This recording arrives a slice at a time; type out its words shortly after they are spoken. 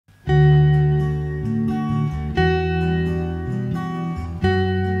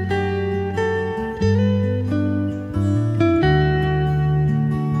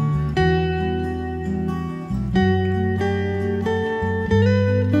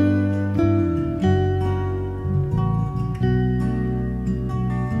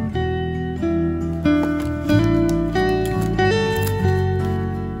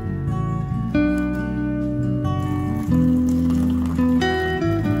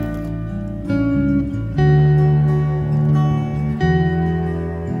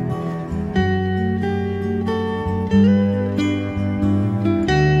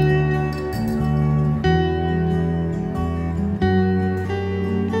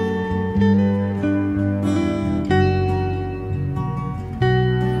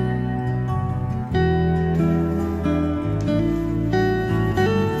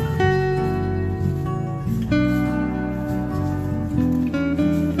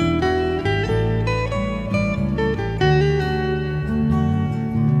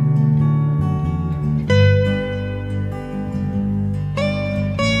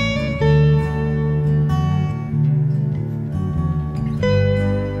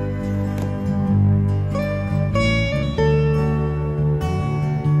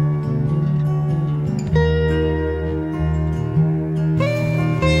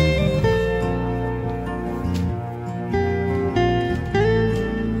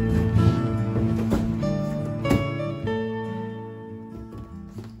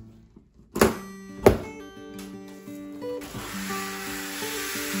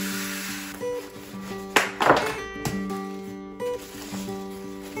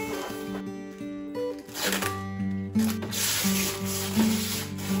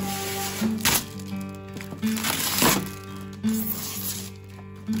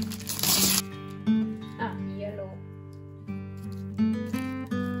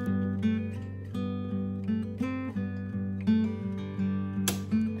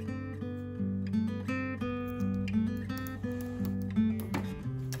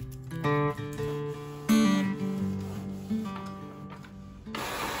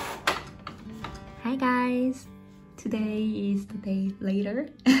Hi guys! Today is the day later.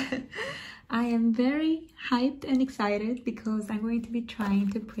 I am very hyped and excited because I'm going to be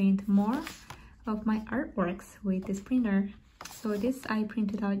trying to print more of my artworks with this printer. So this I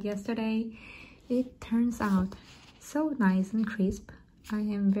printed out yesterday. It turns out so nice and crisp. I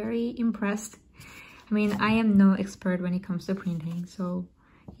am very impressed. I mean, I am no expert when it comes to printing, so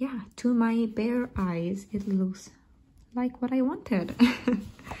yeah, to my bare eyes it looks like what I wanted.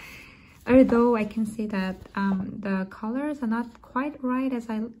 Although I can say that the colors are not quite right as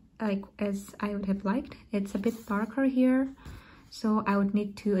I would have liked. It's a bit darker here, so I would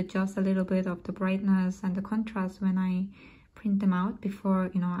need to adjust a little bit of the brightness and the contrast when I print them out before,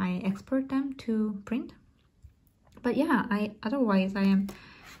 you know, I export them to print. But yeah, otherwise I am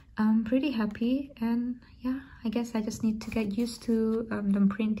pretty happy, and yeah, I guess I just need to get used to the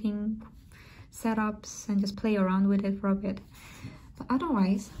printing setups and just play around with it for a bit. But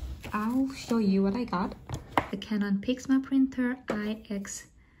otherwise, I'll show you what I got. The Canon Pixma printer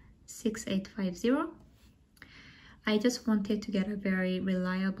IX6850. I just wanted to get a very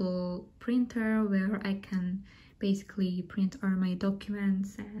reliable printer where I can basically print all my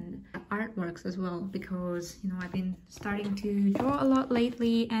documents and artworks as well, because you know, I've been starting to draw a lot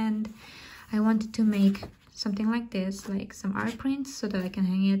lately and I wanted to make something like this, like some art prints, so that I can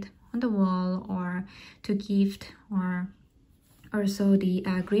hang it on the wall or to gift, or also the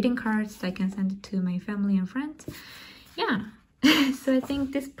greeting cards. I can send it to my family and friends. Yeah. So I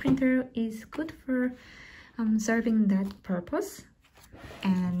think this printer is good for serving that purpose.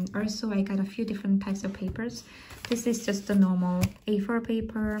 And also I got a few different types of papers. This is just the normal A4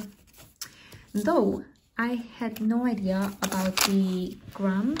 paper, though I had no idea about the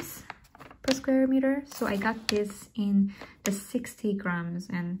grams per square meter, so I got this in the 60 grams,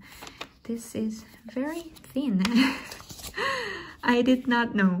 and this is very thin. I did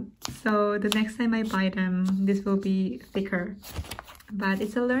not know, so the next time I buy them, this will be thicker, but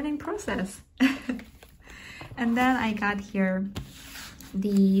it's a learning process. And then I got here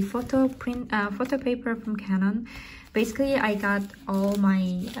the photo paper from Canon. Basically, I got all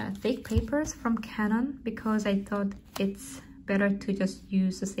my thick papers from Canon because I thought it's better to just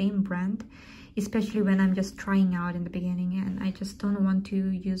use the same brand, especially when I'm just trying out in the beginning and I just don't want to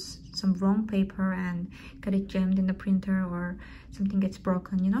use some wrong paper and get it jammed in the printer or something gets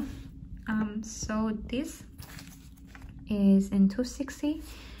broken, you know. So this is in 260,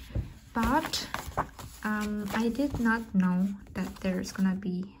 but I did not know that there's gonna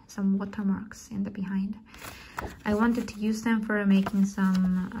be some watermarks in the behind. I wanted to use them for making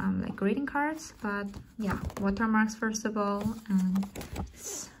some like greeting cards, but yeah, watermarks first of all, and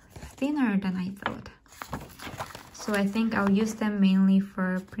it's thinner than I thought. So I think I'll use them mainly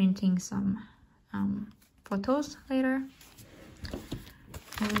for printing some photos later.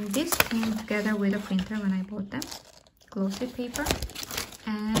 And this came together with a printer when I bought them, glossy paper.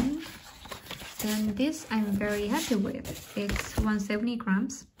 And then this I'm very happy with. It's 170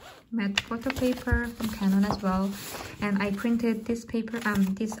 grams matte photo paper from Canon as well, and I printed this paper,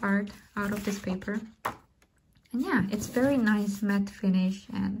 this art out of this paper. And yeah, it's very nice matte finish,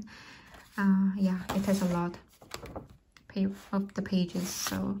 and yeah, it has a lot of the pages,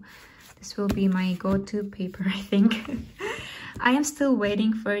 so this will be my go-to paper, I think. I am still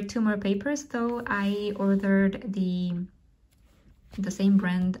waiting for 2 more papers though. I ordered the same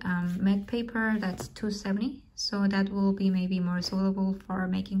brand matte paper, that's 270, so that will be maybe more suitable for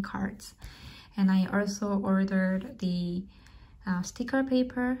making cards. And I also ordered the sticker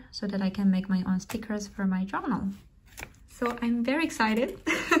paper so that I can make my own stickers for my journal. So I'm very excited.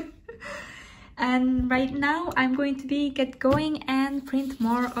 And right now I'm going to get going and print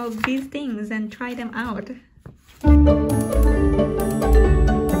more of these things and try them out.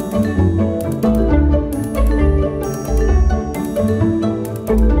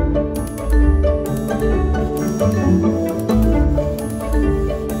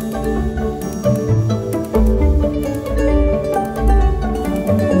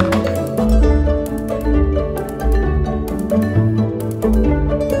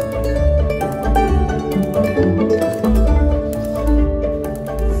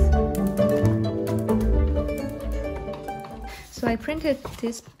 So I printed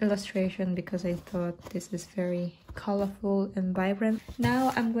this illustration because I thought this is very colorful and vibrant.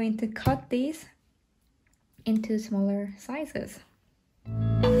 Now I'm going to cut these into smaller sizes. Oh,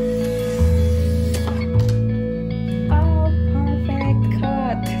 perfect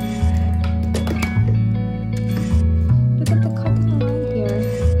cut! Look at the cutting line here.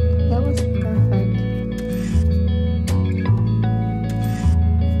 That was perfect.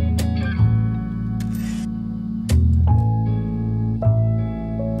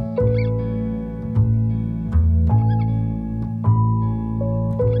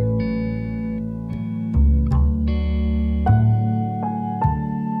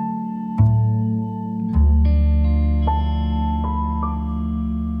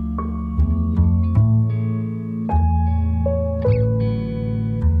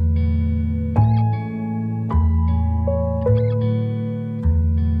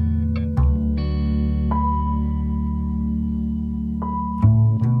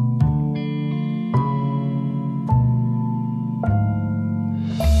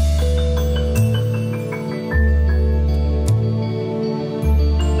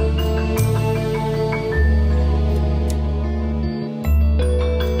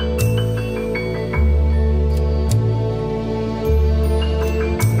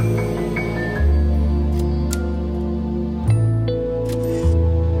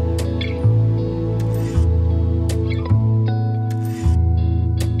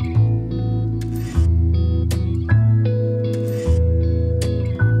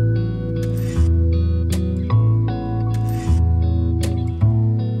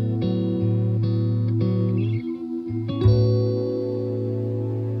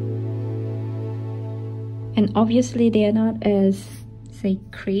 And obviously they are not as, say,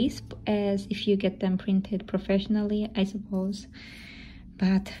 crisp as if you get them printed professionally, I suppose.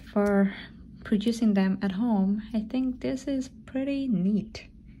 But for producing them at home, I think this is pretty neat.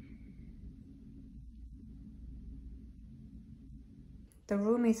 The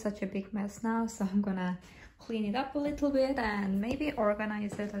room is such a big mess now, so I'm gonna clean it up a little bit and maybe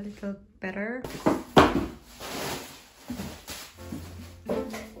organize it a little better.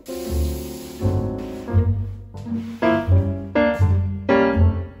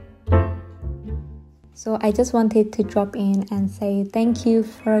 So I just wanted to drop in and say thank you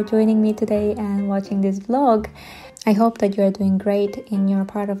for joining me today and watching this vlog. I hope that you're doing great in your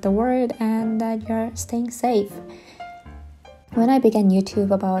part of the world and that you're staying safe. When I began YouTube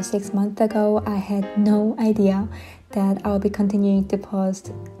about 6 months ago, I had no idea that I'll be continuing to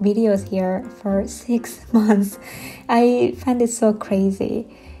post videos here for 6 months. I find it so crazy.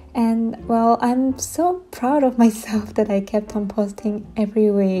 And well, I'm so proud of myself that I kept on posting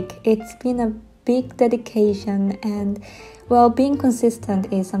every week. It's been a big dedication, and well, being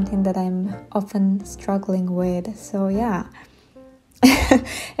consistent is something that I'm often struggling with. So yeah.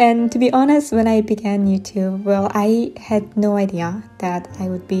 And to be honest, when I began YouTube, well, I had no idea that I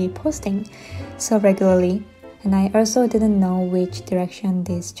would be posting so regularly, and I also didn't know which direction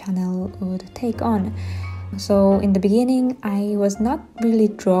this channel would take on. So in the beginning, I was not really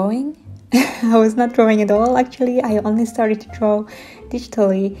drawing. I was not drawing at all, actually. I only started to draw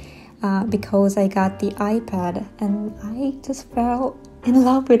digitally because I got the iPad, and I just fell in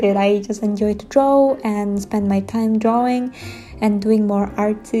love with it. I just enjoyed to draw and spend my time drawing and doing more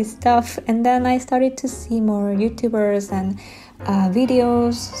artsy stuff. And then I started to see more YouTubers and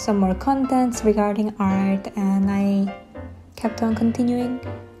videos, some more contents regarding art, and I kept on continuing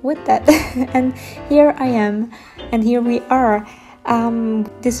with that. And here I am, and here we are.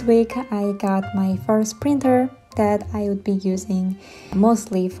 This week I got my first printer that I would be using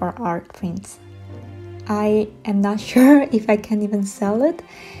mostly for art prints. I am not sure if I can even sell it,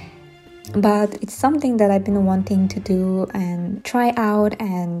 but it's something that I've been wanting to do and try out,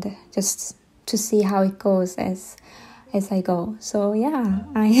 and just to see how it goes as I go. So yeah,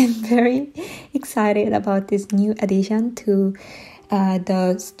 I am very excited about this new addition to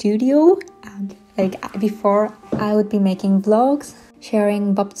the studio. Like before, I would be making vlogs,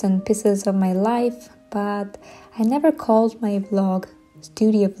 sharing bits and pieces of my life, but I never called my vlog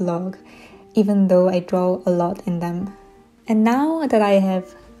studio vlog, even though I draw a lot in them. And now that I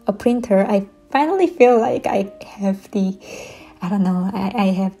have a printer, I finally feel like I have the,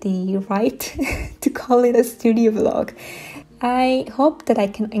 I have the right to call it a studio vlog. I hope that I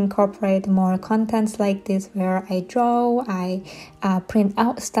can incorporate more contents like this where I draw, I print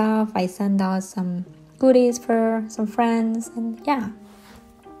out stuff, I send out some goodies for some friends, and yeah.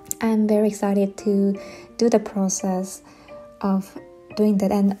 I'm very excited to do the process of doing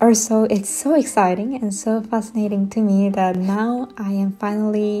that, and also it's so exciting and so fascinating to me that now I am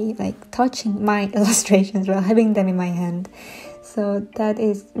finally like touching my illustrations while having them in my hand. So that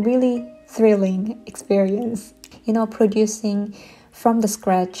is really thrilling experience, you know, producing from the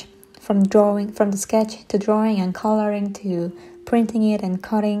scratch, from the sketch to drawing and coloring to printing it and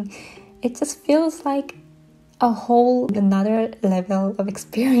cutting. It just feels like a whole another level of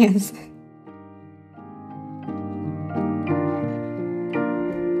experience.